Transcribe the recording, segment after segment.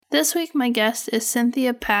This week, my guest is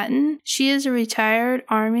Cynthia Patton. She is a retired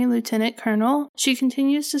Army Lieutenant Colonel. She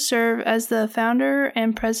continues to serve as the founder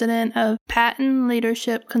and president of Patton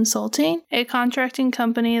Leadership Consulting, a contracting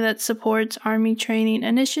company that supports Army training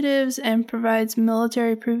initiatives and provides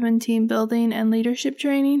military-proven team building and leadership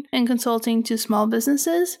training and consulting to small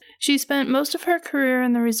businesses. She spent most of her career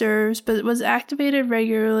in the reserves, but was activated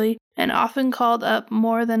regularly and often called up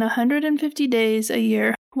more than 150 days a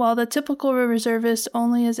year, while the typical reservist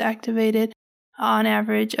only is activated on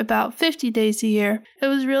average about 50 days a year. It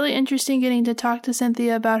was really interesting getting to talk to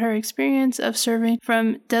Cynthia about her experience of serving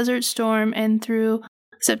from Desert Storm and through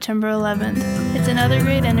September 11th. It's another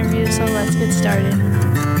great interview, so let's get started.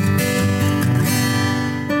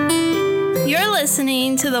 You're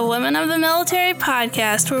listening to the Women of the Military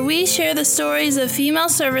podcast, where we share the stories of female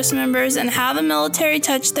service members and how the military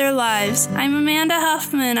touched their lives. I'm Amanda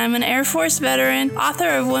Huffman. I'm an Air Force veteran, author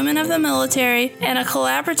of Women of the Military, and a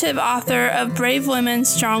collaborative author of Brave Women,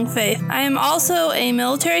 Strong Faith. I am also a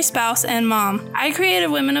military spouse and mom. I created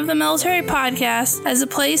Women of the Military podcast as a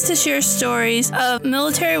place to share stories of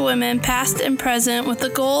military women, past and present, with the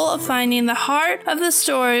goal of finding the heart of the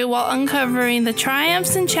story while uncovering the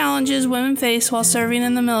triumphs and challenges women face while serving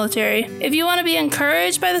in the military. If you want to be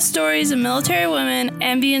encouraged by the stories of military women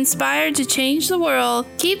and be inspired to change the world,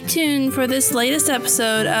 keep tuned for this latest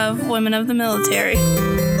episode of Women of the Military.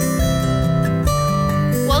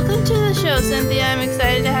 Welcome to the show, Cynthia. I'm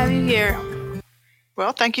excited to have you here.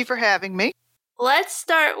 Well, thank you for having me. Let's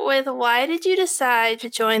start with, why did you decide to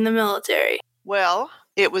join the military? Well,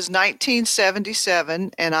 it was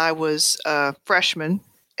 1977, and I was a freshman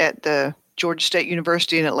at the Georgia State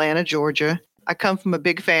University in Atlanta, Georgia. I come from a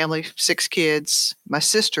big family, 6 kids. My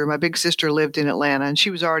big sister lived in Atlanta, and she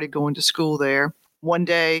was already going to school there. One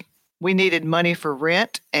day, we needed money for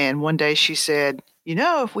rent, and one day she said,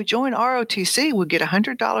 if we join ROTC, we'll get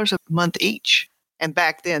 $100 a month each. And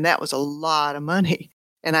back then, that was a lot of money.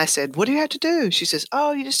 And I said, what do you have to do? She says,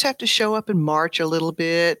 you just have to show up and march a little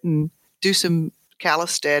bit and do some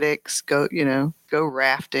calisthenics, go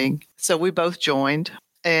rafting. So we both joined.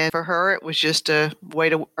 And for her, it was just a way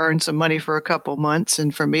to earn some money for a couple months.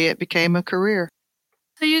 And for me, it became a career.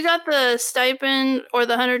 So you got the stipend or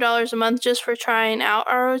the $100 a month just for trying out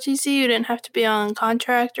ROTC? You didn't have to be on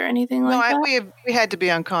contract or anything like that? No, we had to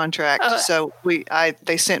be on contract. Okay. So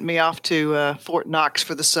they sent me off to Fort Knox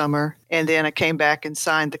for the summer. And then I came back and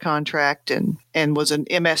signed the contract and was an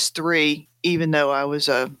MS3, even though I was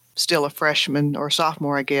still a freshman or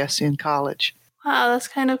sophomore, I guess, in college. Wow, that's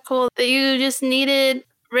kind of cool that you just needed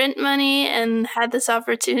rent money and had this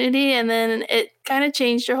opportunity, and then it kind of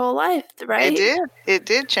changed your whole life, right? It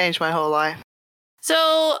did change my whole life.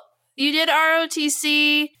 So you did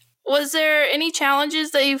ROTC. Was there any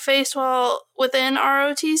challenges that you faced while within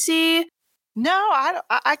ROTC? No,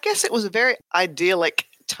 I guess it was a very idyllic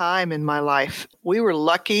time in my life. We were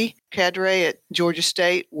lucky. Cadre at Georgia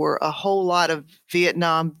State were a whole lot of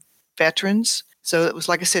Vietnam veterans. So it was,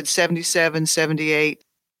 like I said, 77, 78.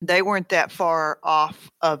 They weren't that far off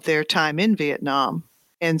of their time in Vietnam.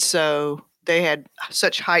 And so they had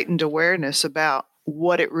such heightened awareness about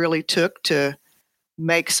what it really took to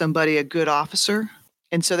make somebody a good officer.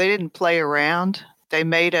 And so they didn't play around. They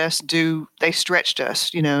stretched us,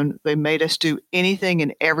 they made us do anything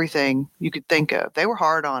and everything you could think of. They were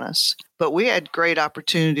hard on us, but we had great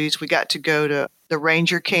opportunities. We got to go to the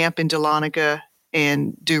Ranger camp in Dahlonega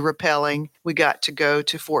and do rappelling. We got to go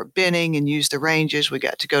to Fort Benning and use the ranges. We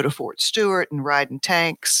got to go to Fort Stewart and ride in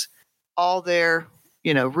tanks. All their,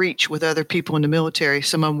 reach with other people in the military.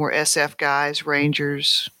 Some of them were SF guys,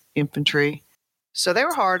 Rangers, infantry. So they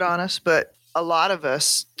were hard on us, but a lot of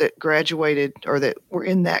us that graduated or that were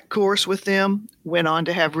in that course with them went on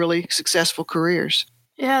to have really successful careers.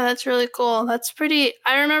 Yeah, that's really cool.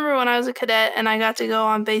 I remember when I was a cadet and I got to go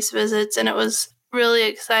on base visits, and it was really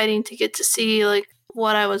exciting to get to see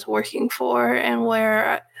what I was working for and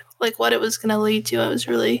where what it was going to lead to.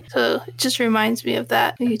 It just reminds me of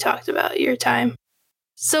that when you talked about your time.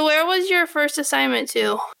 So where was your first assignment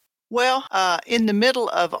to? Well, in the middle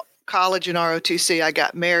of college in ROTC, I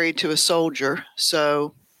got married to a soldier.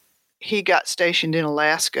 So he got stationed in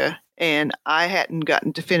Alaska, and I hadn't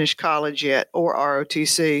gotten to finish college yet or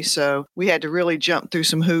ROTC. So we had to really jump through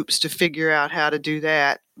some hoops to figure out how to do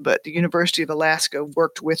that. But the University of Alaska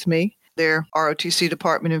worked with me. Their ROTC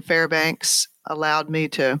department in Fairbanks allowed me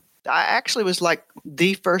to. I actually was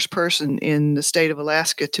the first person in the state of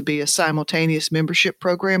Alaska to be a simultaneous membership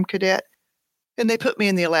program cadet. And they put me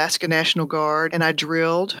in the Alaska National Guard, and I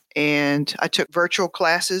drilled, and I took virtual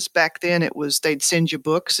classes. Back then, they'd send you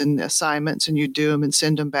books and assignments, and you'd do them and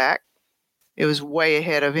send them back. It was way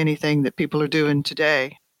ahead of anything that people are doing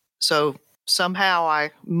today. So somehow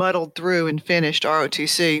I muddled through and finished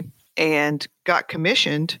ROTC and got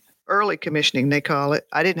commissioned, early commissioning, they call it.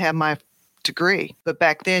 I didn't have my degree, but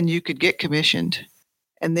back then you could get commissioned.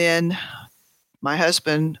 And then my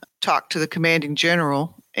husband talked to the commanding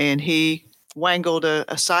general, and he wangled an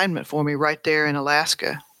assignment for me right there in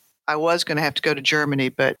Alaska. I was going to have to go to Germany,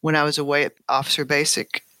 but when I was away at Officer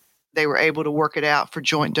Basic, they were able to work it out for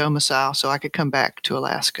joint domicile so I could come back to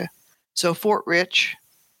Alaska. So Fort Rich,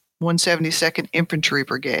 172nd Infantry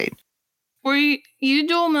Brigade. Were you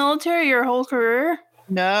dual military your whole career?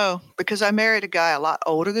 No, because I married a guy a lot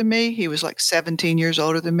older than me. He was like 17 years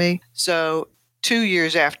older than me. So 2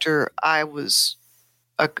 years after I was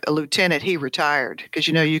a lieutenant, he retired because,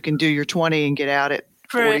 you can do your 20 and get out at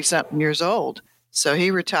 40-something years old. So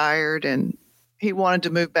he retired, and he wanted to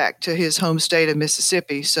move back to his home state of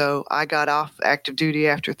Mississippi. So I got off active duty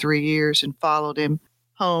after 3 years and followed him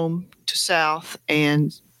home to South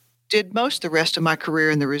and did most of the rest of my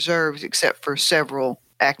career in the reserves, except for several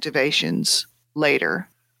activations later.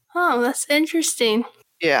 Oh, that's interesting.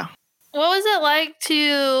 Yeah. What was it like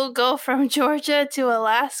to go from Georgia to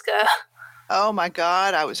Alaska? Oh my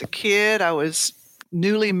God, I was a kid. I was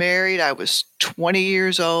newly married. I was 20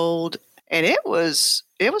 years old. And it was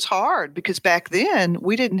hard because back then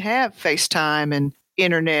we didn't have FaceTime and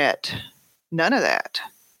internet, none of that.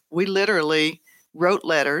 We literally wrote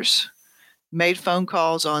letters, made phone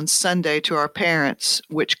calls on Sunday to our parents,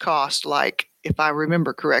 which cost, like, if I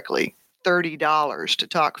remember correctly, $30 to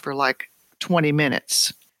talk for like 20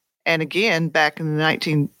 minutes. And again, back in the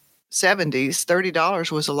 1970s,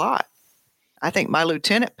 $30 was a lot. I think my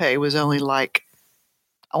lieutenant pay was only like,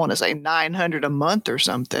 I want to say $900 a month or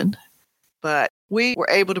something. But we were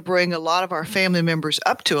able to bring a lot of our family members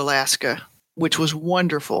up to Alaska, which was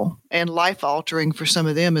wonderful and life-altering for some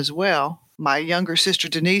of them as well. My younger sister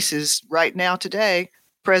Denise is right now today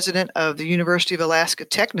president of the University of Alaska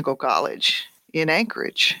Technical College in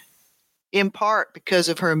Anchorage, in part because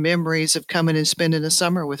of her memories of coming and spending a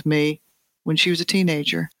summer with me when she was a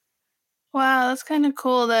teenager. Wow, that's kind of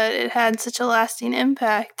cool that it had such a lasting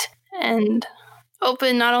impact and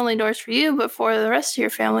opened not only doors for you, but for the rest of your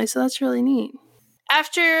family. So that's really neat.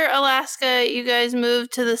 After Alaska, you guys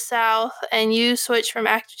moved to the South and you switched from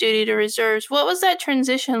active duty to reserves. What was that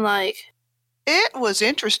transition like? It was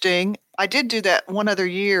interesting. I did do that one other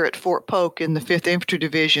year at Fort Polk in the 5th Infantry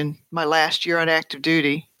Division, my last year on active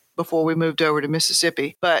duty before we moved over to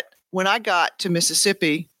Mississippi. But when I got to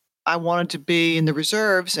Mississippi, I wanted to be in the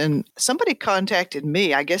reserves, and somebody contacted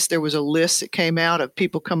me. I guess there was a list that came out of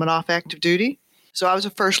people coming off active duty. So I was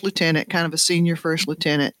a first lieutenant, kind of a senior first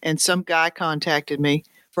lieutenant, and some guy contacted me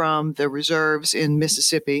from the reserves in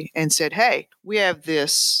Mississippi and said, hey, we have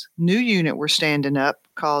this new unit we're standing up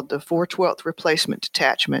called the 412th Replacement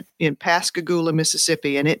Detachment in Pascagoula,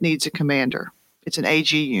 Mississippi, and it needs a commander. It's an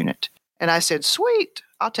AG unit. And I said, sweet,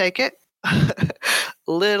 I'll take it.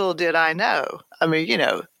 Little did I know. I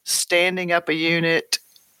mean, standing up a unit,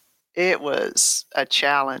 it was a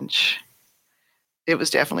challenge. It was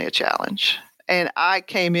definitely a challenge. And I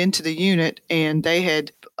came into the unit, and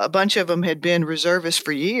a bunch of them had been reservists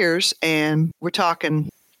for years, and we're talking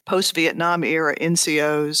post-Vietnam era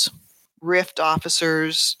NCOs, RIFT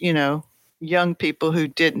officers, young people who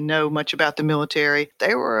didn't know much about the military.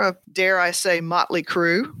 They were a, dare I say, motley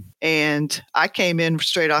crew. And I came in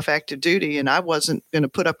straight off active duty, and I wasn't going to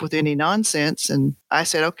put up with any nonsense. And I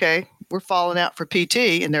said, okay, we're falling out for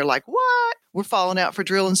PT. And they're like, what? We're falling out for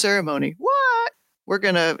drill and ceremony. What? We're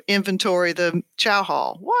going to inventory the chow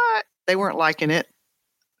hall. What? They weren't liking it.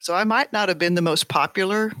 So I might not have been the most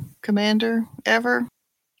popular commander ever.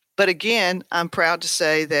 But again, I'm proud to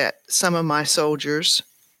say that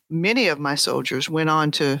many of my soldiers went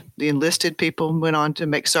on to, the enlisted people went on to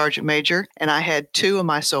make sergeant major. And I had 2 of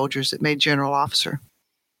my soldiers that made general officer.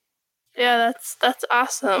 Yeah, that's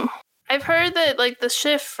awesome. I've heard that the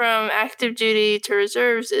shift from active duty to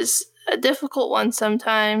reserves is a difficult one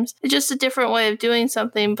sometimes. It's just a different way of doing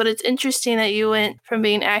something, but it's interesting that you went from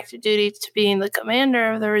being active duty to being the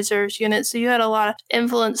commander of the reserves unit, so you had a lot of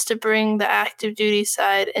influence to bring the active duty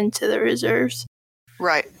side into the reserves.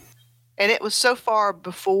 Right. And it was so far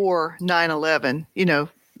before 9/11,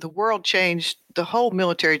 the world changed, the whole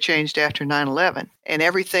military changed after 9/11, and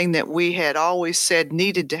everything that we had always said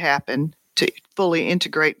needed to happen to fully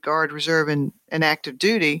integrate Guard, Reserve, and active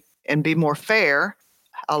duty and be more fair,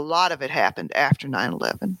 a lot of it happened after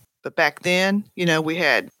 9/11. But back then, we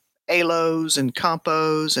had ALOs and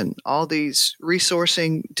compos and all these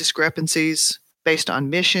resourcing discrepancies based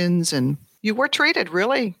on missions, and you were treated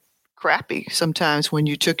really crappy sometimes when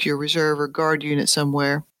you took your reserve or guard unit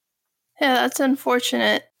somewhere. Yeah, that's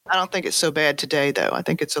unfortunate. I don't think it's so bad today, though. I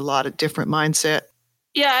think it's a lot of different mindset.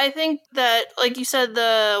 Yeah, I think that, like you said,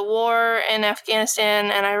 the war in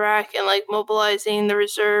Afghanistan and Iraq and like mobilizing the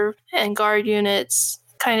reserve and guard units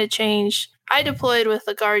kind of changed. I deployed with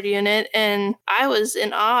the guard unit and I was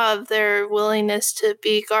in awe of their willingness to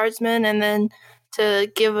be guardsmen and then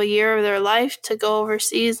to give a year of their life to go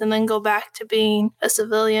overseas and then go back to being a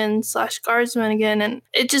civilian/guardsman again. And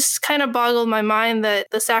it just kind of boggled my mind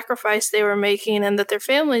that the sacrifice they were making and that their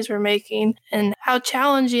families were making and how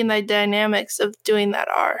challenging the dynamics of doing that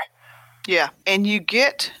are. Yeah. And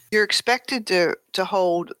you're expected to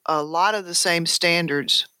hold a lot of the same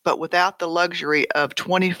standards, but without the luxury of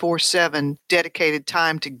 24/7 dedicated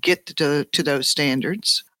time to get to those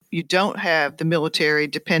standards. You don't have the military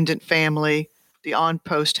dependent family, the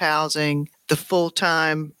on-post housing, the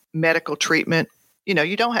full-time medical treatment.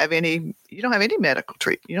 You don't have any medical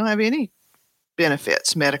treatment. You don't have any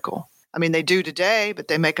benefits medical. I mean, they do today, but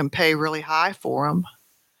they make them pay really high for them.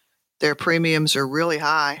 Their premiums are really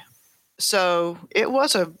high. So it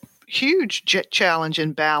was a huge challenge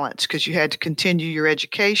and balance because you had to continue your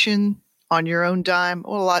education on your own dime.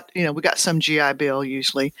 Well, we got some GI Bill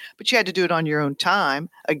usually, but you had to do it on your own time.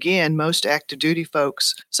 Again, most active duty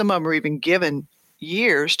folks, some of them are even given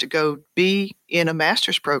years to go be in a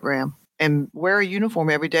master's program and wear a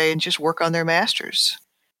uniform every day and just work on their master's.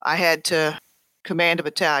 I had to command a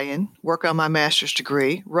battalion, work on my master's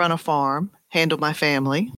degree, run a farm, handle my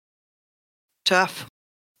family. Tough.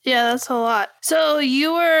 Yeah, that's a lot. So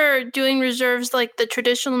you were doing reserves like the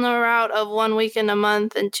traditional route of 1 weekend a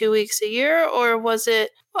month and 2 weeks a year, or was it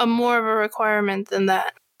more of a requirement than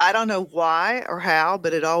that? I don't know why or how,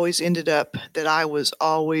 but it always ended up that I was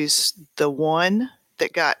always the one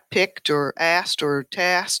that got picked or asked or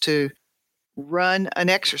tasked to run an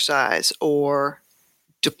exercise or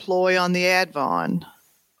deploy on the Advon.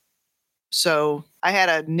 So I had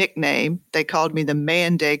a nickname. They called me the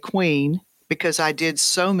Man Day Queen because I did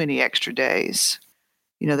so many extra days.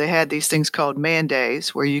 They had these things called man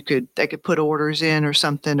days where they could put orders in or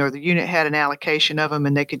something, or the unit had an allocation of them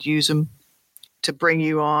and they could use them to bring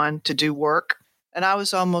you on to do work. And I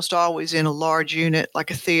was almost always in a large unit,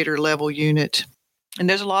 like a theater level unit. And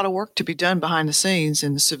there's a lot of work to be done behind the scenes,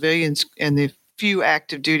 and the civilians and the few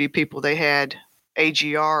active duty people they had,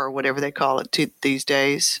 AGR or whatever they call it these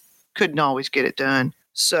days, couldn't always get it done.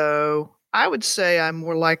 So I would say I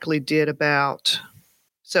more likely did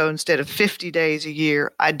so instead of 50 days a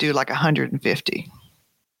year, I'd do like 150.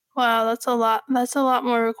 Wow, that's a lot. That's a lot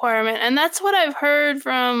more requirement. And that's what I've heard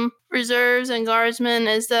from reserves and guardsmen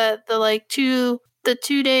is that the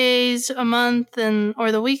 2 days a month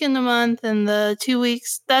or the weekend a month and the 2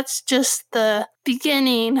 weeks, that's just the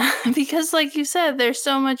beginning. Because like you said, there's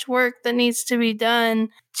so much work that needs to be done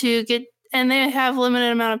and they have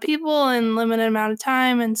limited amount of people and limited amount of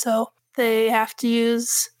time. And so they have to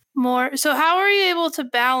use more. So how are you able to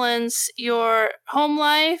balance your home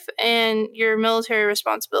life and your military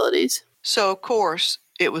responsibilities? So, of course,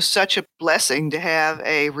 it was such a blessing to have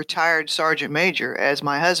a retired sergeant major as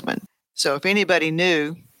my husband. So if anybody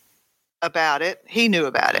knew about it, he knew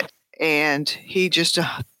about it. And he just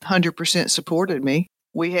 100% supported me.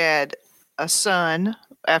 We had a son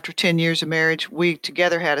after 10 years of marriage. We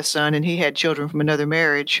together had a son, and he had children from another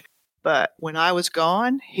marriage. But when I was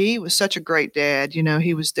gone, he was such a great dad.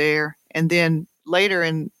 He was there. And then later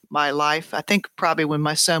in my life, I think probably when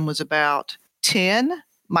my son was about 10,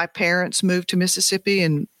 my parents moved to Mississippi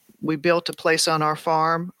and we built a place on our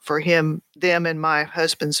farm for them and my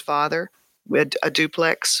husband's father. We had a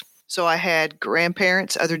duplex. So I had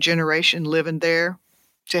grandparents, other generation living there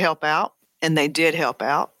to help out, and they did help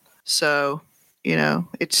out. So,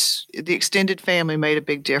 it's the extended family made a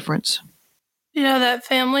big difference. That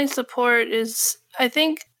family support is, I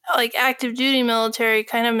think, like active duty military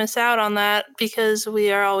kind of miss out on that because we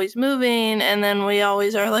are always moving and then we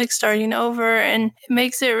always are like starting over, and it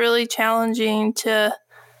makes it really challenging to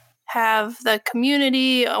have the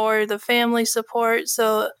community or the family support.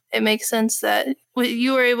 So it makes sense that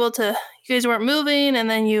you guys weren't moving and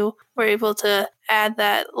then you were able to add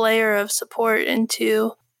that layer of support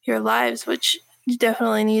into your lives, which you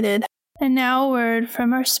definitely needed. And now a word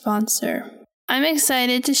from our sponsor. I'm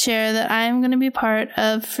excited to share that I am going to be part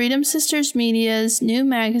of Freedom Sisters Media's new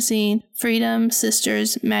magazine, Freedom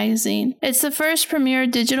Sisters Magazine. It's the first premier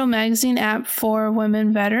digital magazine app for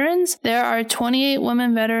women veterans. There are 28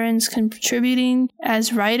 women veterans contributing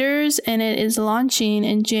as writers, and it is launching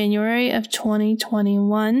in January of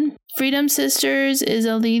 2021. Freedom Sisters is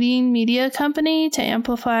a leading media company to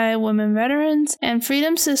amplify women veterans, and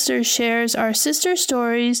Freedom Sisters shares our sister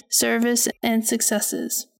stories, service, and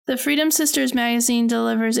successes. The Freedom Sisters magazine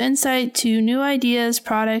delivers insight to new ideas,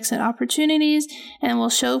 products, and opportunities, and will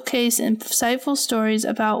showcase insightful stories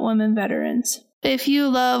about women veterans. If you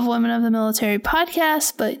love Women of the Military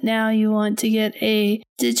podcast, but now you want to get a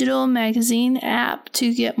digital magazine app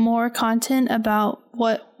to get more content about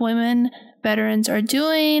what women veterans are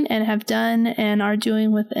doing and have done and are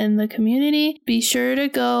doing within the community, be sure to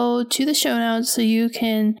go to the show notes so you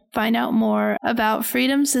can find out more about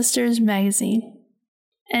Freedom Sisters magazine.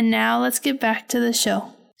 And now let's get back to the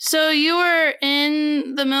show. So you were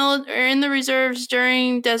in the reserves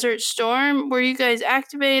during Desert Storm. Were you guys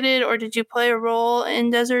activated, or did you play a role in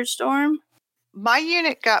Desert Storm? My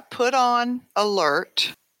unit got put on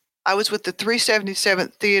alert. I was with the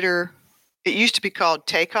 377th Theater. It used to be called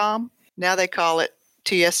TACOM. Now they call it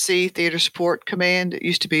TSC, Theater Support Command. It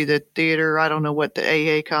used to be the theater. I don't know what the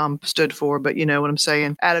AACOM stood for, but you know what I'm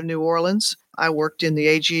saying. Out of New Orleans. I worked in the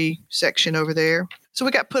AG section over there. So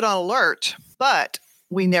we got put on alert, but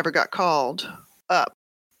we never got called up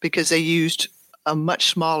because they used a much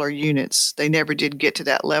smaller units. They never did get to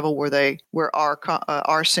that level where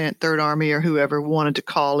our sent Third Army or whoever wanted to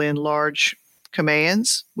call in large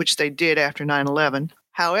commands, which they did after 9/11.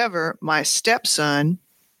 However, my stepson,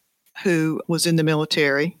 who was in the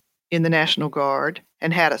military, in the National Guard,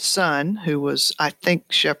 and had a son who was, I think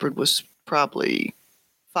Shepard was probably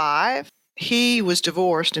 5. He was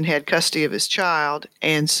divorced and had custody of his child.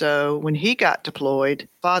 And so when he got deployed,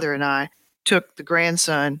 father and I took the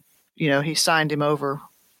grandson, he signed him over,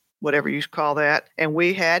 whatever you call that. And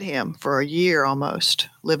we had him for a year almost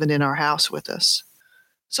living in our house with us.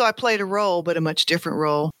 So I played a role, but a much different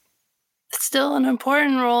role. It's still an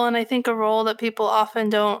important role, and I think a role that people often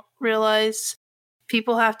don't realize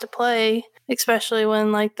people have to play, especially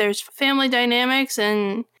when there's family dynamics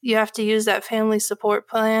and you have to use that family support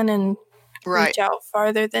plan and reach out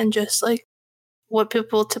farther than just what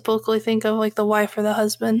people typically think of, the wife or the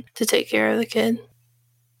husband to take care of the kid.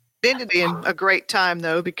 It ended being a great time,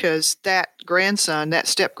 though, because that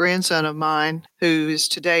step-grandson of mine, who is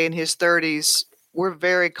today in his 30s, we're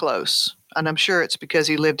very close. And I'm sure it's because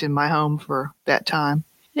he lived in my home for that time.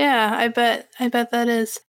 Yeah, I bet that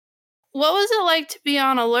is. What was it like to be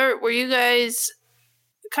on alert? Were you guys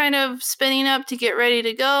kind of spinning up to get ready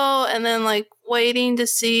to go and then waiting to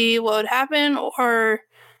see what would happen, or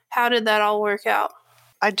how did that all work out?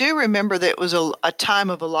 I do remember that it was a time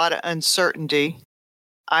of a lot of uncertainty.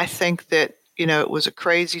 I think that, it was a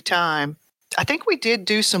crazy time. I think we did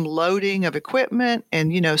do some loading of equipment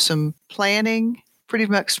and, some planning. Pretty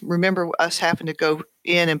much remember us having to go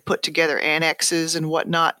in and put together annexes and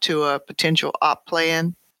whatnot to a potential op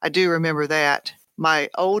plan. I do remember that. My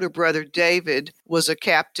older brother, David, was a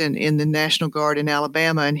captain in the National Guard in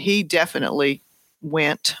Alabama, and he definitely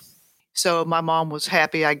went. So my mom was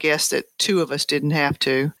happy, I guess, that 2 of us didn't have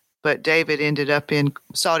to. But David ended up in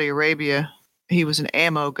Saudi Arabia. He was an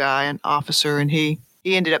ammo guy, an officer, and he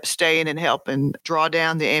ended up staying and helping draw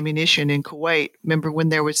down the ammunition in Kuwait. Remember when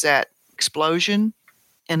there was that explosion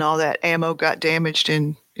and all that ammo got damaged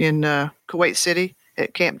in Kuwait City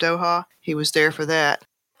at Camp Doha? He was there for that.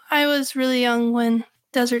 I was really young when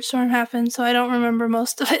Desert Storm happened, so I don't remember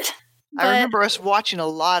most of it. I remember us watching a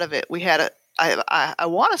lot of it. We had I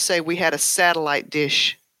want to say we had a satellite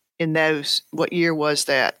dish in those. What year was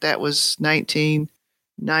that? That was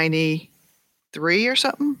 1993 or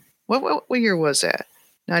something? What year was that?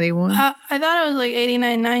 91? I thought it was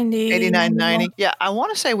 89, 90. 89, 90. Yeah, I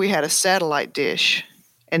want to say we had a satellite dish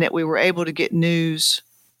and that we were able to get news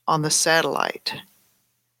on the satellite.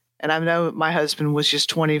 And I know my husband was just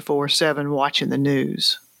 24/7 watching the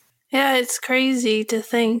news. Yeah, it's crazy to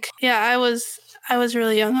think. Yeah, I was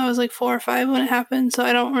really young. I was 4 or 5 when it happened, so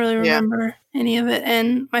I don't really remember any of it.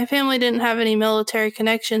 And my family didn't have any military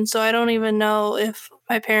connections, so I don't even know if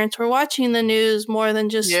my parents were watching the news more than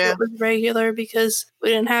just what was regular, because we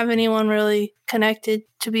didn't have anyone really connected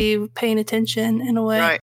to be paying attention in a way.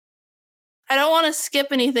 Right. I don't want to skip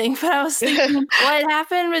anything, but I was thinking what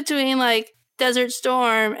happened between Desert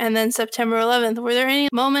Storm and then September 11th. Were there any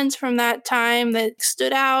moments from that time that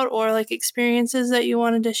stood out, or experiences that you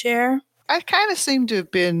wanted to share? I kind of seem to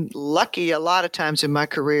have been lucky a lot of times in my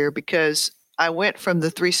career because I went from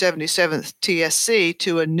the 377th TSC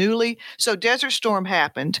to so Desert Storm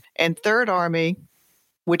happened, and Third Army,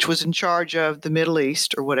 which was in charge of the Middle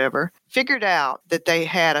East or whatever, figured out that they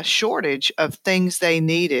had a shortage of things they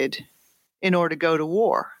needed in order to go to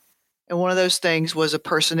war. And one of those things was a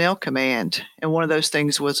personnel command. And one of those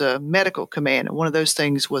things was a medical command. And one of those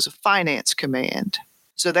things was a finance command.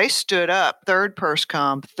 So they stood up 3rd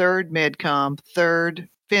PersCom, 3rd MedCom, 3rd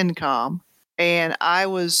FinCom. And I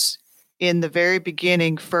was in the very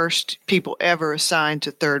beginning, first people ever assigned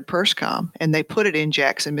to 3rd PERSCOM, and they put it in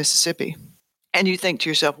Jackson, Mississippi. And you think to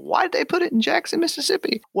yourself, why did they put it in Jackson,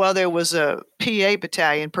 Mississippi? Well, there was a PA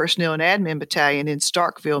battalion, Personnel and Admin Battalion in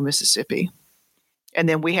Starkville, Mississippi. And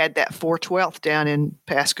then we had that 412th down in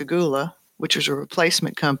Pascagoula, which was a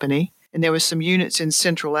replacement company. And there was some units in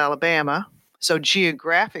central Alabama. So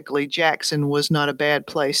geographically, Jackson was not a bad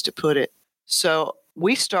place to put it. So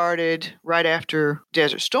we started right after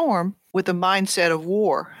Desert Storm with a mindset of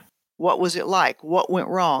war. What was it like? What went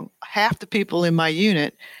wrong? Half the people in my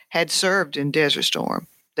unit had served in Desert Storm.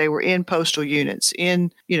 They were in postal units,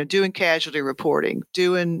 doing casualty reporting,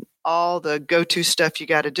 doing all the go-to stuff you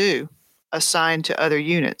got to do, assigned to other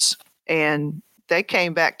units. And they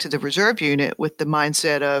came back to the reserve unit with the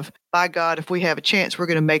mindset of, by God, if we have a chance, we're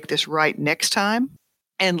going to make this right next time.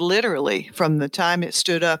 And literally, from the time it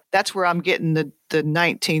stood up, that's where I'm getting the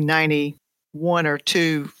 1991 or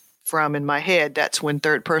 2 from in my head. That's when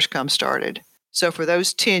 3rd PERSCOM started. So for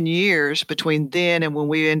those 10 years between then and when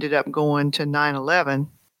we ended up going to 9/11,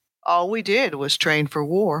 all we did was train for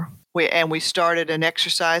war. We started an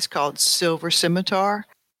exercise called Silver Scimitar,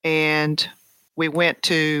 and we went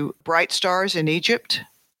to Bright Stars in Egypt,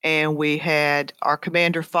 and we had our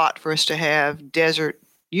commander fought for us to have desert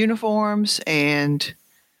uniforms, and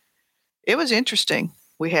it was interesting.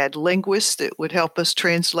 We had linguists that would help us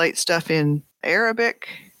translate stuff in Arabic.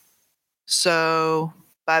 So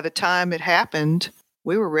by the time it happened,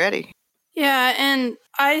 we were ready. Yeah, and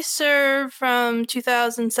I served from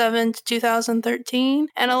 2007 to 2013,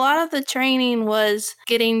 and a lot of the training was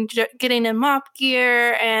getting in MOP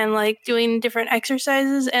gear and like doing different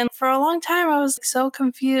exercises. And for a long time, I was so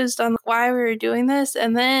confused on why we were doing this.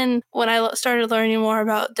 And then when I started learning more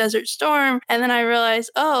about Desert Storm, and then I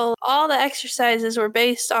realized, oh, all the exercises were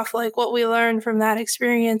based off like what we learned from that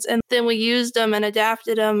experience, and then we used them and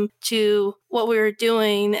adapted them to what we were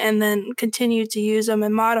doing, and then continued to use them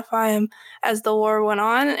and modify them as the war went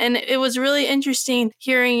on. And it was really interesting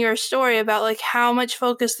hearing your story about like how much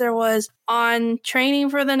focus there was on training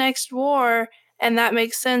for the next war. And that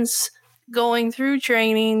makes sense going through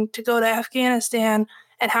training to go to Afghanistan,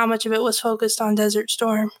 and how much of it was focused on Desert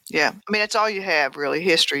Storm. Yeah. I mean, that's all you have, really,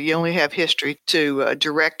 history. You only have history to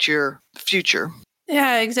direct your future.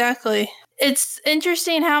 Yeah, exactly. It's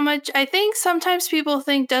interesting how much, I think sometimes people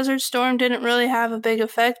think Desert Storm didn't really have a big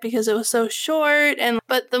effect because it was so short,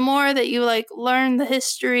 but the more that you like learn the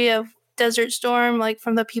history of Desert Storm, like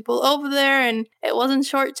from the people over there, and it wasn't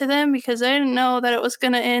short to them because they didn't know that it was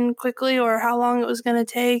going to end quickly or how long it was going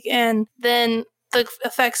to take, and then the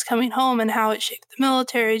effects coming home and how it shaped the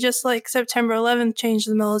military, just like September 11th changed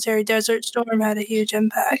the military, Desert Storm had a huge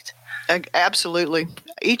impact. Absolutely.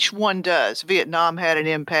 Each one does. Vietnam had an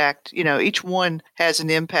impact. Each one has an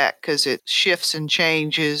impact because it shifts and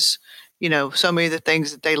changes. So many of the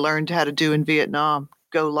things that they learned how to do in Vietnam,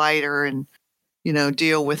 go lighter and,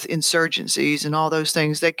 deal with insurgencies and all those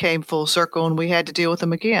things. They came full circle and we had to deal with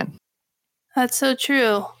them again. That's so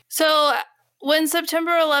true. So when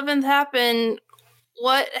September 11th happened,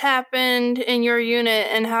 what happened in your unit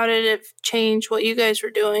and how did it change what you guys were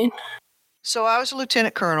doing? So I was a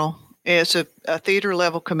lieutenant colonel. It's a theater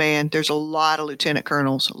level command. There's a lot of lieutenant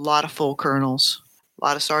colonels, a lot of full colonels, a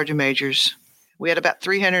lot of sergeant majors. We had about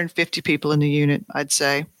 350 people in the unit, I'd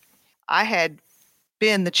say. I had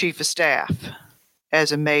been the chief of staff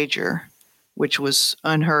as a major, which was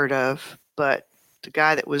unheard of. But the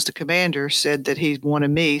guy that was the commander said that he wanted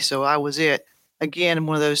me, so I was it. Again,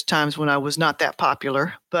 one of those times when I was not that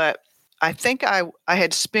popular. But I think I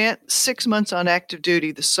had spent 6 months on active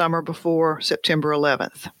duty the summer before September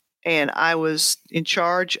 11th. And I was in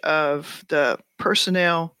charge of the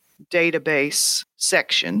personnel database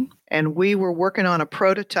section. And we were working on a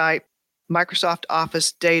prototype Microsoft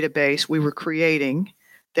Office database we were creating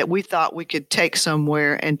that we thought we could take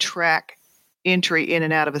somewhere and track entry in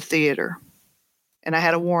and out of a theater. And I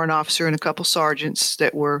had a warrant officer and a couple sergeants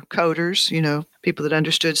that were coders, people that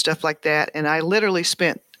understood stuff like that. And I literally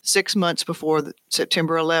spent 6 months before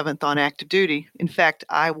September 11th on active duty. In fact,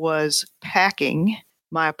 I was packing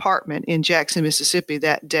my apartment in Jackson, Mississippi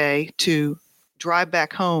that day to drive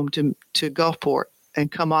back home to Gulfport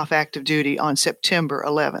and come off active duty on September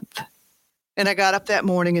 11th. And I got up that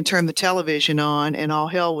morning and turned the television on, and all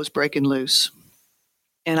hell was breaking loose.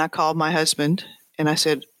 And I called my husband, and I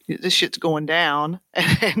said, this shit's going down.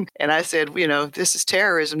 And I said, this is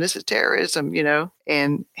terrorism,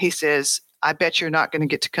 And he says, I bet you're not going to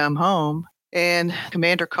get to come home. And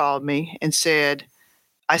commander called me and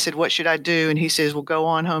I said, what should I do? And he says, well, go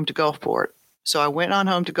on home to Gulfport. So I went on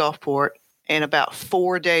home to Gulfport. And about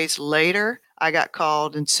 4 days later, I got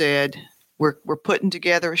called and said, we're putting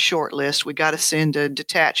together a short list. We got to send a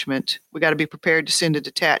detachment. We got to be prepared to send a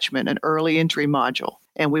detachment, an early entry module,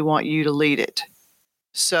 and we want you to lead it.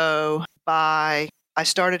 So I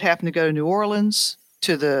started having to go to New Orleans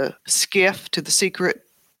to the SCIF, to the secret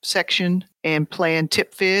section, and plan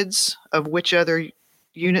tip fids of which other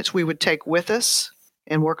units we would take with us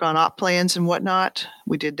and work on op plans and whatnot.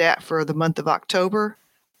 We did that for the month of October.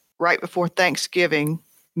 Right before Thanksgiving,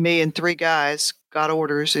 me and 3 guys got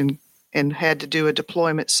orders and had to do a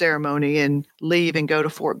deployment ceremony and leave and go to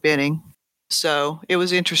Fort Benning. So it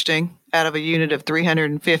was interesting. Out of a unit of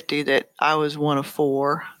 350 that I was one of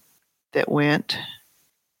 4 that went.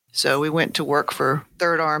 So we went to work for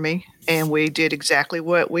 3rd Army, and we did exactly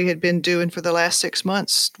what we had been doing for the last 6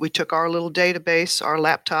 months. We took our little database, our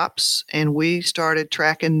laptops, and we started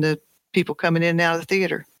tracking the people coming in and out of the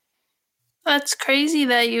theater. That's crazy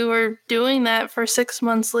that you were doing that for 6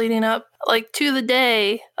 months leading up, like, to the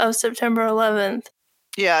day of September 11th.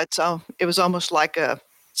 Yeah, it was almost like a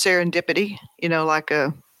serendipity, like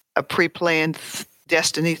a pre-planned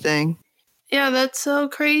destiny thing. Yeah, that's so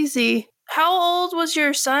crazy. How old was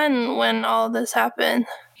your son when all this happened?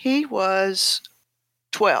 He was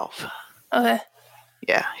 12. Okay.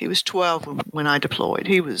 Yeah, he was 12 when I deployed.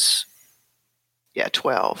 He was,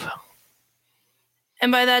 12. And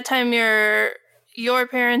by that time, your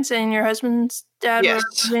parents and your husband's dad were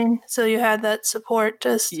living, so you had that support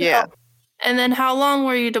to help. And then how long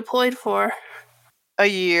were you deployed for? A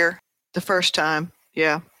year, the first time,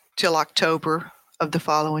 till October of the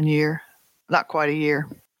following year. Not quite a year.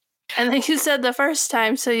 And then you said the first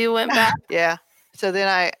time, so you went back. Yeah. So then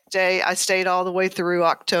I stayed all the way through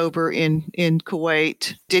October in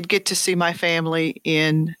Kuwait. Did get to see my family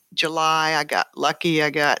in July. I got lucky. I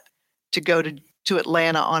got to go to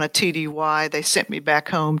Atlanta on a TDY. They sent me back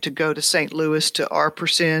home to go to St. Louis to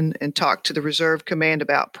ARPRSN and talk to the Reserve Command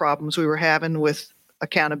about problems we were having with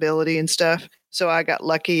accountability and stuff. So I got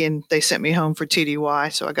lucky and they sent me home for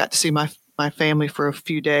TDY. So I got to see my family for a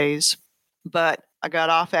few days. But I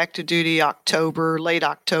got off active duty late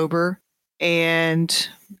October, and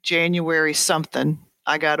January something,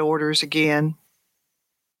 I got orders again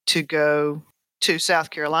to go to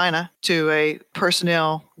South Carolina to a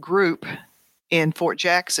personnel group in Fort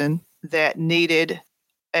Jackson that needed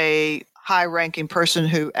a high-ranking person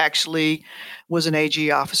who actually was an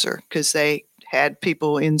AG officer because they had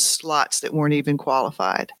people in slots that weren't even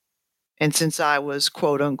qualified. And since I was,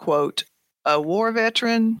 quote unquote, a war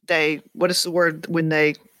veteran, what is the word when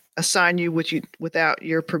they assign you without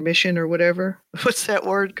your permission or whatever? What's that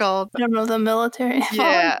word called? I don't know, the military.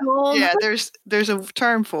 Yeah. Yeah, there's a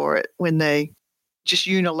term for it when they just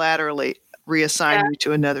unilaterally reassign you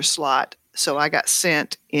to another slot. So I got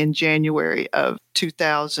sent in January of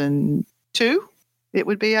 2002. It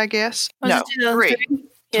would be, I guess. No, 3.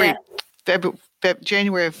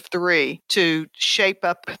 January of 3 to shape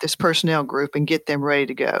up this personnel group and get them ready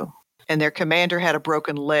to go. And their commander had a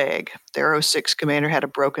broken leg. Their 06 commander had a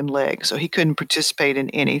broken leg, so he couldn't participate in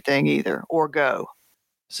anything either or go.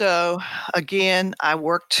 So again,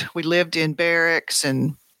 we lived in barracks,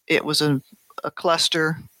 and it was a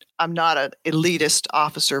cluster. I'm not an elitist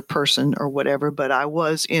officer person or whatever, but I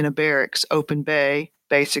was in a barracks, open bay,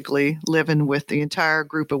 basically living with the entire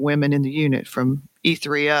group of women in the unit from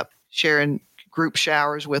E3 up, sharing group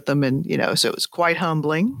showers with them. And, so it was quite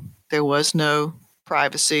humbling. There was no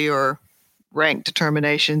privacy or rank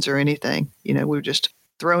determinations or anything. We were just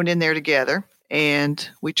thrown in there together, and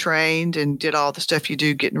we trained and did all the stuff you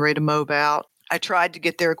do getting ready to mob out. I tried to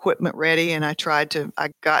get their equipment ready, and I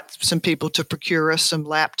got some people to procure us some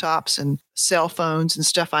laptops and cell phones and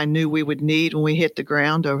stuff I knew we would need when we hit the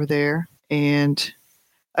ground over there. And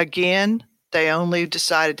again, they only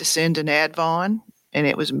decided to send an ADVON, and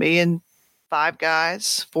it was me and 4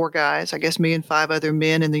 guys, I guess me and 5 other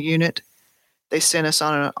men in the unit. They sent us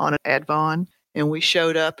on an ADVON, and we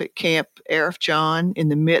showed up at Camp Arif John in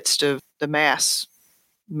the midst of the mass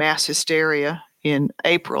hysteria in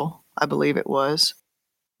April, I believe it was.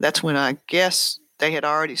 That's when I guess they had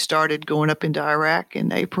already started going up into Iraq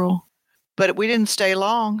in April. But we didn't stay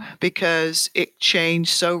long because it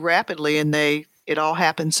changed so rapidly, and it all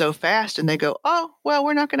happened so fast, and they go, oh, well,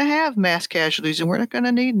 we're not going to have mass casualties, and we're not going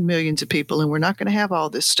to need millions of people, and we're not going to have all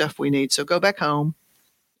this stuff we need, so go back home.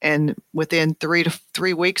 And within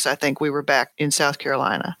 3 weeks, I think we were back in South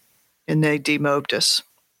Carolina, and they demobbed us.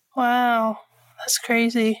 Wow, that's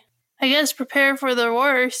crazy. I guess prepare for the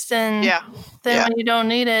worst, and then when you don't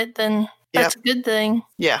need it, then that's a good thing.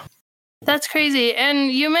 Yeah. That's crazy.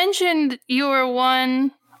 And you mentioned you were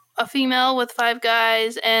a female with 5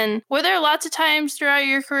 guys, and were there lots of times throughout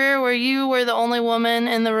your career where you were the only woman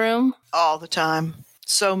in the room? All the time.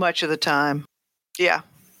 So much of the time. Yeah,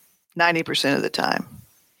 90% of the time.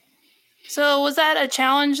 So was that a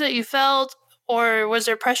challenge that you felt, or was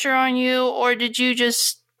there pressure on you, or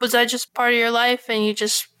was that just part of your life and you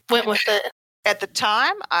just went with it? At the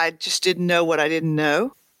time, I just didn't know what I didn't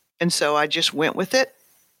know. And so I just went with it.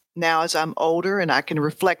 Now, as I'm older and I can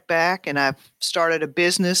reflect back, and I've started a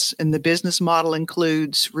business, and the business model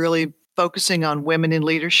includes really focusing on women in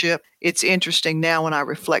leadership, it's interesting now when I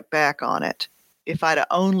reflect back on it. If I'd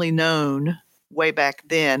only known way back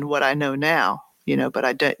then what I know now, but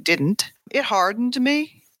I didn't. It hardened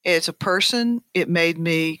me as a person. It made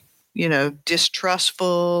me,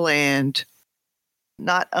 distrustful and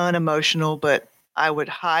not unemotional, but I would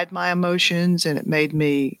hide my emotions, and it made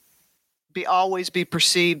me always be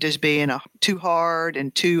perceived as being too hard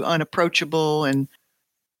and too unapproachable and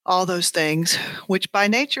all those things, which by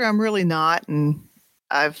nature I'm really not. And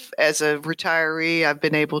as a retiree, I've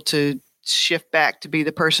been able to shift back to be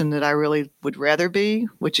the person that I really would rather be,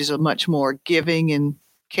 which is a much more giving and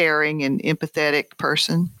caring and empathetic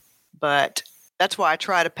person. But that's why I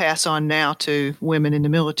try to pass on now to women in the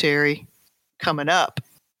military coming up,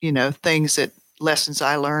 lessons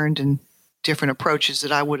I learned and different approaches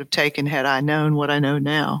that I would have taken had I known what I know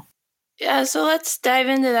now. Yeah, so let's dive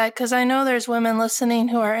into that, because I know there's women listening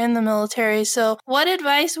who are in the military. So what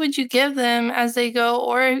advice would you give them as they go,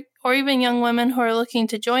 or even young women who are looking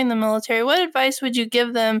to join the military? What advice would you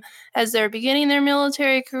give them as they're beginning their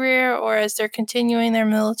military career or as they're continuing their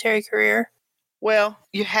military career? Well,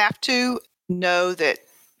 you have to know that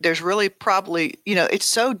there's really probably, it's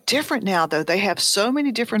so different now, though. They have so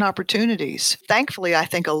many different opportunities. Thankfully, I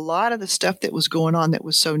think a lot of the stuff that was going on that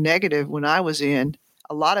was so negative when I was in,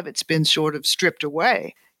 a lot of it's been sort of stripped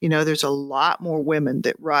away. There's a lot more women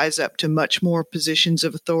that rise up to much more positions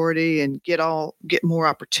of authority and get more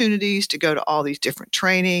opportunities to go to all these different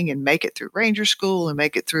training and make it through Ranger School and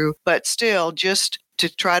make it through. But still, just to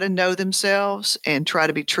try to know themselves and try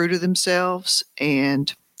to be true to themselves.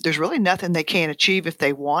 And there's really nothing they can't achieve if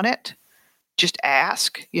they want it. Just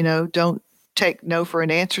ask, don't take no for an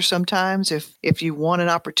answer sometimes. If you want an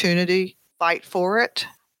opportunity, fight for it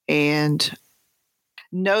and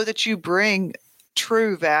know that you bring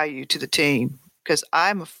true value to the team. Because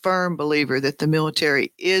I'm a firm believer that the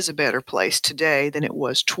military is a better place today than it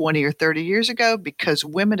was 20 or 30 years ago, because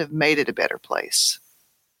women have made it a better place.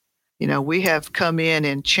 We have come in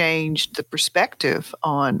and changed the perspective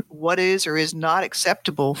on what is or is not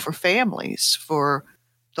acceptable for families, for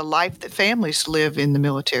the life that families live in the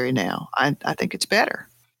military now. I think it's better.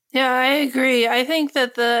 Yeah, I agree. I think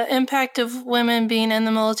that the impact of women being in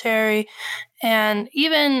the military, and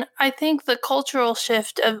even I think the cultural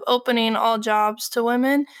shift of opening all jobs to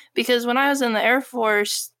women, because when I was in the Air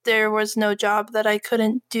Force, there was no job that I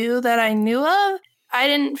couldn't do that I knew of. I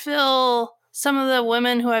didn't feel some of the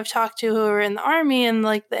women who I've talked to who were in the Army and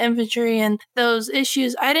like the infantry and those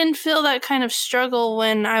issues, I didn't feel that kind of struggle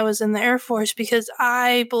when I was in the Air Force, because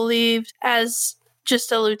I believed as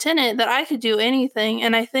just a lieutenant that I could do anything.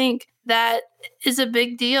 And I think that is a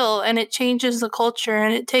big deal, and it changes the culture,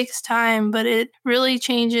 and it takes time, but it really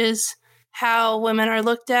changes how women are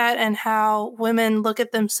looked at and how women look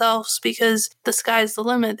at themselves, because the sky's the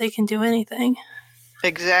limit. They can do anything.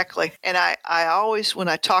 Exactly. And I always, when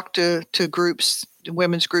I talk to groups,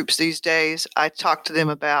 women's groups these days, we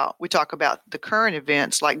talk about the current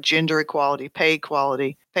events like gender equality, pay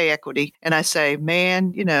equity. And I say,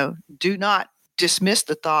 man, do not dismiss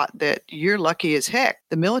the thought that you're lucky as heck.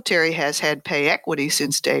 The military has had pay equity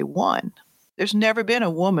since day one. There's never been a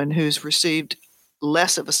woman who's received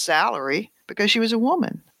less of a salary because she was a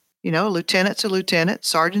woman. A lieutenant's a lieutenant,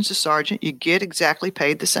 sergeant's a sergeant. You get exactly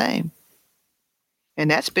paid the same. And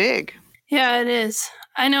that's big. Yeah, it is.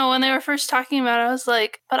 I know when they were first talking about it, I was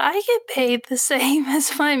like, but I get paid the same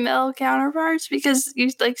as my male counterparts, because you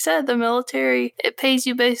said the military, it pays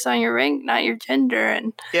you based on your rank, not your gender.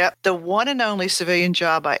 And yeah, the one and only civilian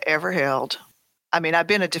job I ever held. I mean, I've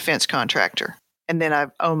been a defense contractor and then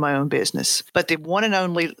I've owned my own business, but the one and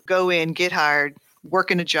only go in, get hired,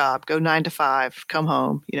 work in a job, go 9 to 5, come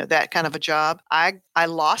home, that kind of a job. I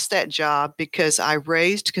lost that job because I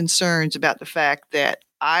raised concerns about the fact that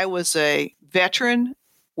I was a veteran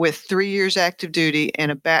with 3 years active duty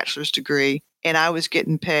and a bachelor's degree, and I was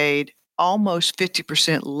getting paid almost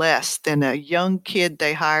 50% less than a young kid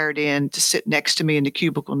they hired in to sit next to me in the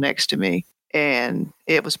cubicle next to me. And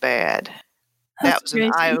it was bad. That was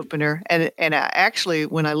an eye-opener. And I actually,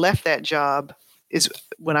 when I left that job, is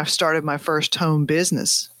when I started my first home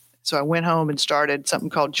business. So I went home and started something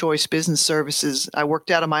called Choice Business Services. I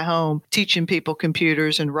worked out of my home, teaching people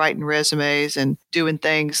computers and writing resumes and doing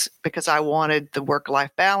things because I wanted the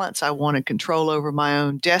work-life balance. I wanted control over my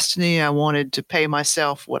own destiny. I wanted to pay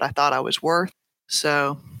myself what I thought I was worth.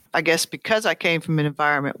 So I guess because I came from an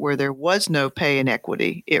environment where there was no pay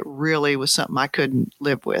inequity, it really was something I couldn't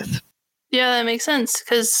live with. Yeah, that makes sense.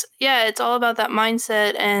 Because, it's all about that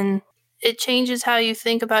mindset, and it changes how you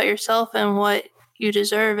think about yourself and what you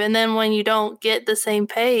deserve. And then when you don't get the same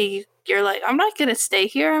pay, you're like, I'm not going to stay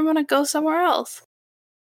here. I'm going to go somewhere else.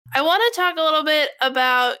 I want to talk a little bit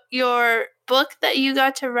about your book that you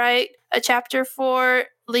got to write a chapter for,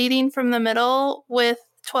 Leading from the Middle, with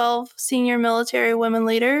 12 senior military women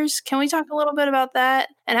leaders. Can we talk a little bit about that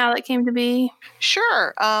and how that came to be?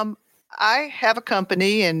 Sure. I have a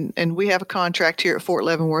company and we have a contract here at Fort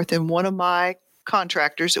Leavenworth, and one of my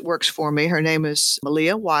contractors that works for me, her name is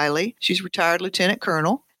Malia Wiley. She's retired lieutenant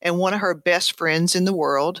colonel, and one of her best friends in the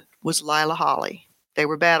world was Lila Holly. They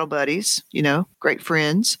were battle buddies, great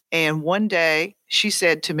friends. And one day she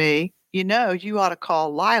said to me, you ought to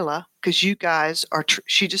call Lila because you guys are,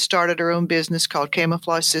 she just started her own business called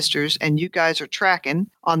Camouflage Sisters, and you guys are tracking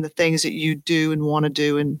on the things that you do and want to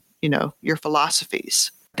do and, your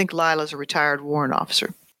philosophies. I think Lila's a retired warrant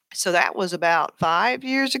officer. So that was about 5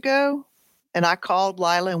 years ago. And I called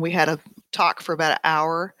Lila and we had a talk for about an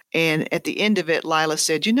hour. And at the end of it, Lila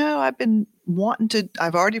said,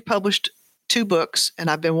 I've already published 2 books and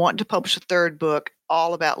I've been wanting to publish a 3rd book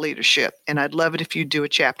all about leadership. And I'd love it if you'd do a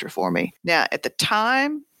chapter for me. Now, at the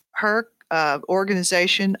time, her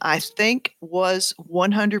organization, I think, was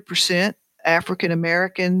 100%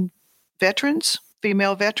 African-American veterans,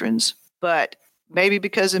 female veterans. But maybe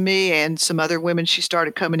because of me and some other women she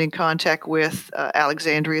started coming in contact with,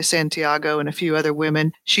 Alexandria Santiago and a few other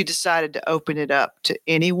women, she decided to open it up to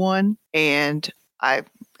anyone. And I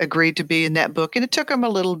agreed to be in that book. And it took them a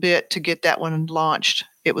little bit to get that one launched.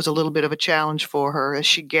 It was a little bit of a challenge for her as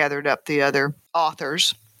she gathered up the other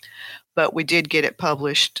authors. But we did get it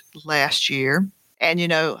published last year. And you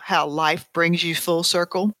know how life brings you full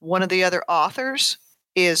circle? One of the other authors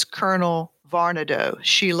is Colonel Varnado,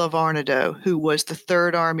 Sheila Varnado, who was the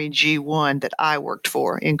 3rd Army G1 that I worked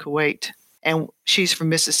for in Kuwait. And she's from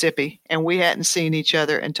Mississippi. And we hadn't seen each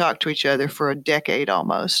other and talked to each other for a decade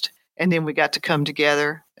almost. And then we got to come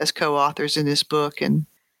together as co-authors in this book and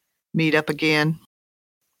meet up again.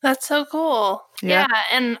 That's so cool. Yeah,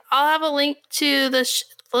 and I'll have a link to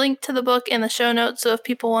the book in the show notes, so if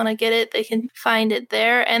people want to get it, they can find it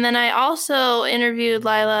there. And then I also interviewed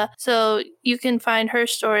Lila, so you can find her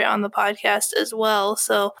story on the podcast as well.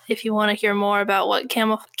 So if you want to hear more about what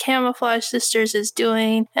Camouflage Sisters is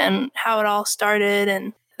doing and how it all started,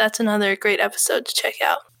 and that's another great episode to check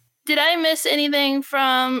out. Did I miss anything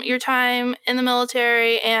from your time in the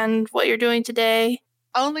military and what you're doing today?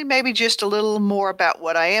 Only maybe just a little more about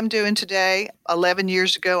what I am doing today. 11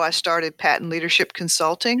 years ago, I started Patton Leadership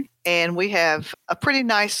Consulting, and we have a pretty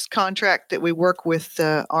nice contract that we work with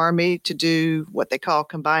the Army to do what they call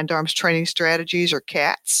Combined Arms Training Strategies, or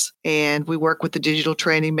CATS. And we work with the Digital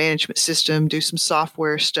Training Management System, do some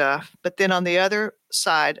software stuff. But then on the other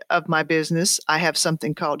side of my business, I have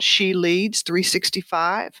something called She Leads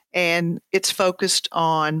 365, and it's focused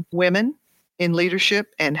on women in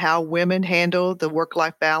leadership and how women handle the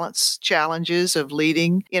work-life balance challenges of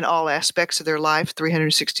leading in all aspects of their life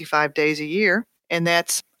 365 days a year. And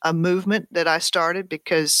that's a movement that I started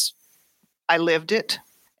because I lived it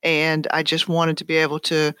and I just wanted to be able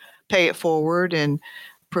to pay it forward and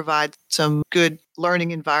provide some good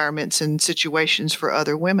learning environments and situations for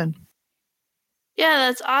other women. Yeah,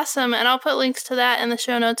 that's awesome. And I'll put links to that in the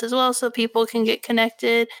show notes as well so people can get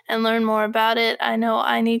connected and learn more about it. I know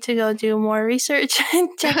I need to go do more research and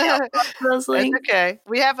check out those links. That's okay.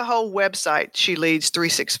 We have a whole website,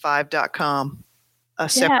 sheleads365.com, a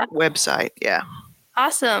separate website. Yeah.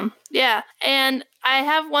 Awesome. Yeah. And I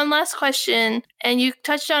have one last question, and you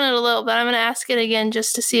touched on it a little, but I'm going to ask it again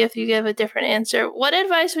just to see if you give a different answer. What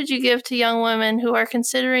advice would you give to young women who are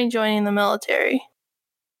considering joining the military?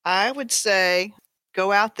 I would say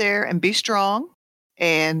go out there and be strong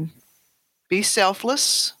and be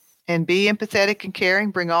selfless and be empathetic and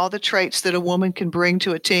caring. Bring all the traits that a woman can bring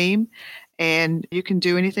to a team, and you can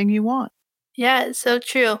do anything you want. Yeah, it's so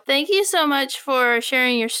true. Thank you so much for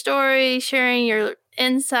sharing your story, sharing your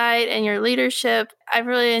insight and your leadership. I've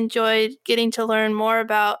really enjoyed getting to learn more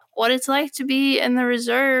about what it's like to be in the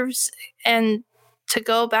reserves and to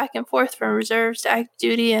go back and forth from reserves to active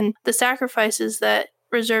duty and the sacrifices that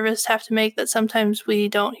reservists have to make that sometimes we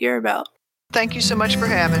don't hear about. Thank you so much for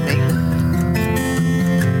having me.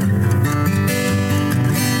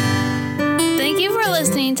 Thank you for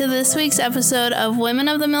listening to this week's episode of Women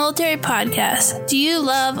of the Military Podcast. Do you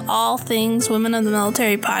love all things Women of the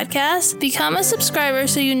Military Podcast? Become a subscriber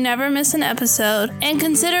so you never miss an episode, and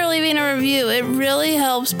consider leaving a review. It really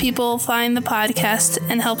helps people find the podcast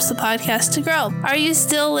and helps the podcast to grow. Are you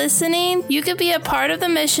still listening? You could be a part of the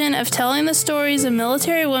mission of telling the stories of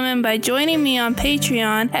military women by joining me on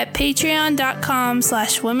Patreon at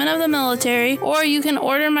patreon.com/women of the military, or you can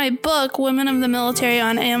order my book, Women of the Military,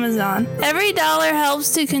 on Amazon. Every dollar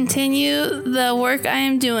helps to continue the work I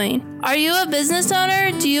am doing. Are you a business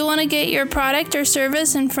owner? Do you want to get your product or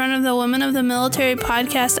service in front of the Women of the Military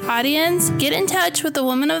podcast audience? Get in touch with the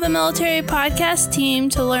Women of the Military podcast team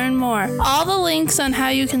to learn more. All the links on how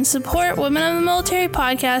you can support Women of the Military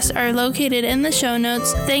podcast are located in the show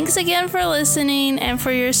notes. Thanks again for listening and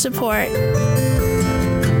for your support.